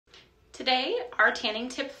Today, our Tanning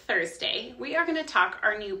Tip Thursday, we are going to talk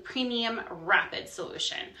our new Premium Rapid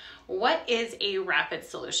Solution. What is a rapid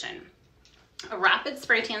solution? A rapid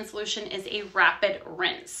spray tan solution is a rapid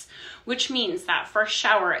rinse, which means that first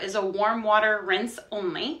shower is a warm water rinse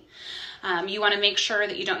only. You want to make sure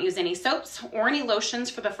that you don't use any soaps or any lotions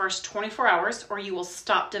for the first 24 hours or you will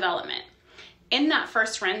stop development. In that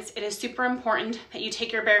first rinse, it is super important that you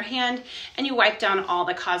take your bare hand and you wipe down all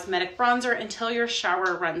the cosmetic bronzer until your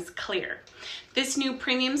shower runs clear. This new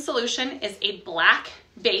premium solution is a black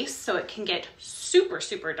base, so it can get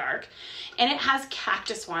super dark, and it has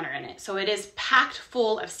cactus water in it. So it is packed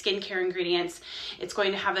full of skincare ingredients. It's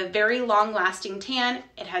going to have a very long lasting tan.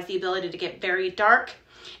 It has the ability to get very dark,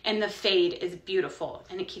 and the fade is beautiful,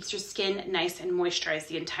 and it keeps your skin nice and moisturized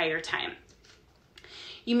the entire time.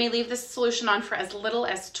 You may leave this solution on for as little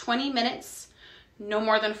as 20 minutes, no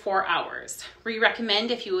more than 4 hours. We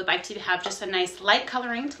recommend, if you would like to have just a nice light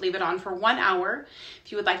coloring, to leave it on for 1 hour.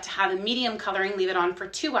 If you would like to have a medium coloring, leave it on for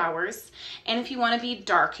 2 hours. And if you want to be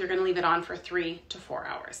dark, you're going to leave it on for 3 to 4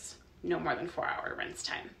 hours. No more than 4 hour rinse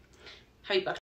time. Have you booked?